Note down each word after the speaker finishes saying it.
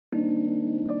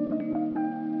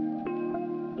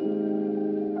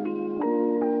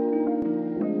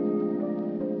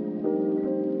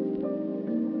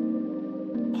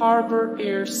Harbour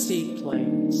Air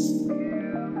Seaplanes,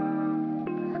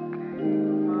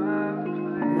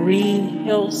 Green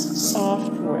Hills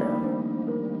Software,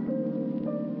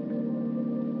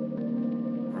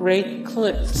 Great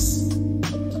Cliffs,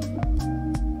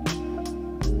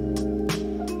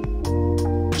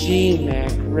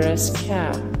 GMAC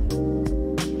ResCap,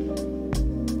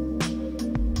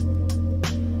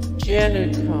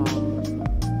 GENICOM,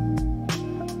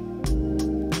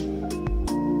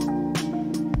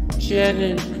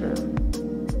 Genencor,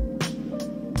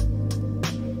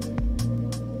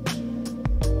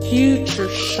 Future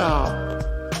Shop,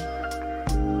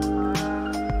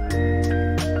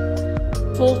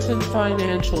 Fulton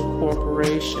Financial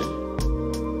Corporation,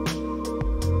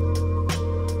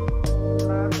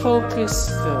 Focus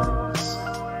Films,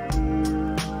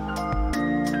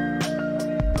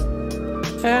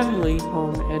 Family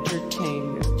Home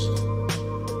Entertainment,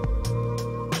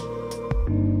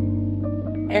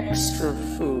 Extra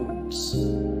Foods,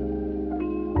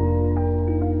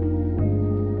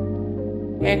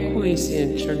 Equis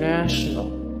International,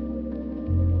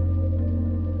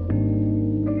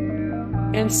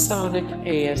 Ensoniq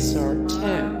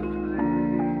ASR-10,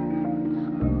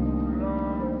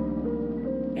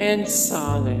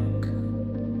 Ensoniq,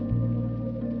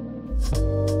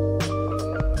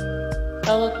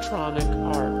 Electronic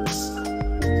Arts,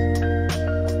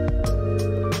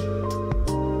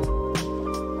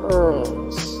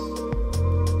 Earls,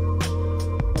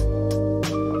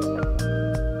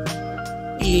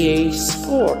 EA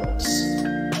Sports,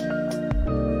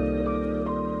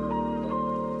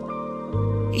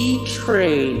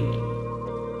 E-Trade,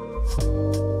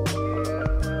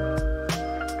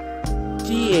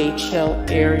 DHL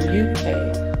Air UK,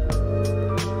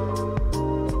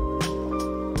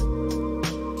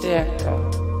 DEKA,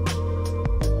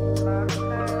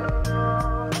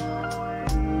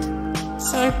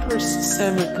 Cypress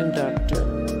Semiconductor,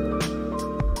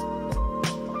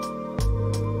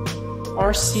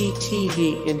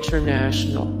 RCTV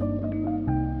International,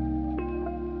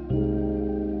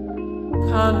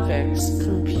 Convex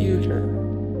Computer,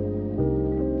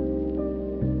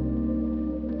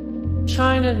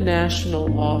 China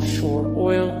National Offshore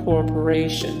Oil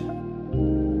Corporation,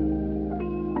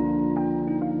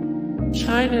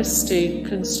 China State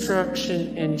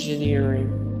Construction Engineering,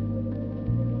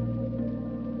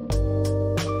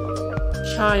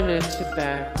 China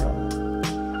Tobacco,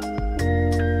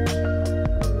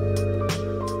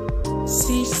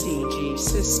 CCG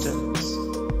Systems,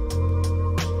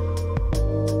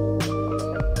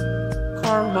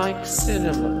 Carmike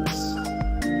Cinemas,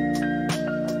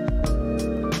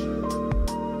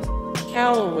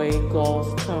 Callaway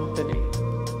Golf Company,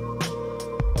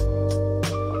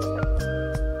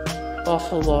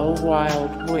 Buffalo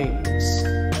Wild Wings,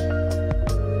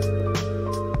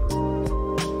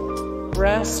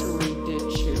 Brasserie,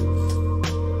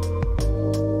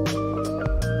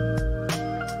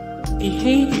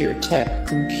 Behavior Tech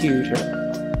Computer,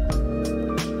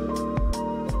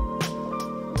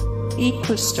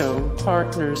 Equistone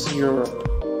Partners Europe,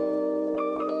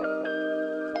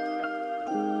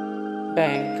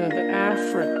 Bank of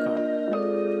Africa,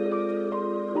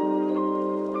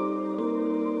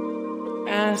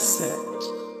 Asset,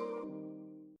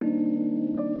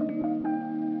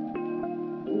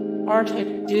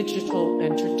 Artec Digital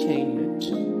Entertainment,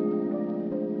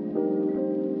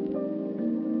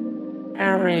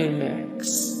 Aramex,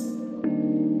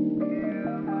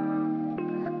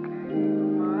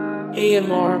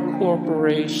 AMR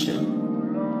Corporation,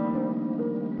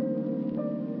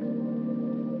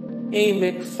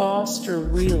 Amic Foster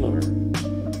Wheeler,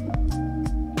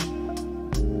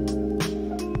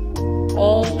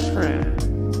 Altran,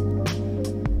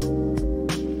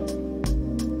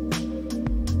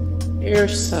 Air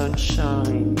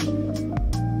Sunshine,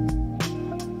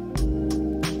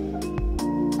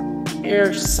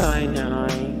 Air Sinai,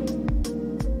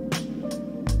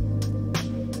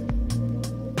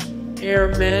 Air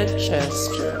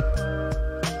Manchester,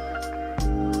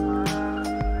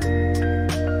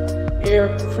 Air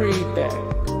Quebec,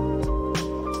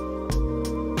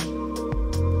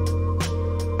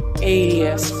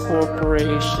 AES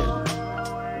Corporation,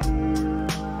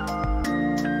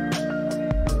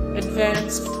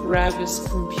 Advanced Gravis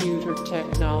Computer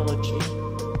Technology,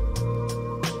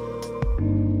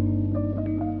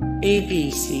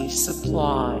 ABC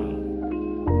Supply,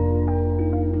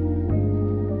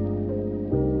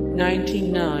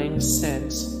 99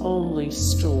 cents only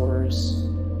stores.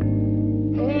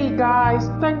 Hey guys,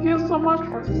 thank you so much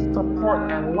for the support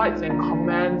and likes and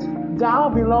comments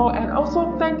down below, and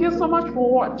also thank you so much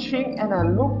for watching, and I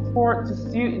look forward to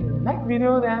see you in the next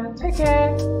video. Then take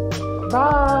care,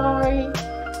 bye.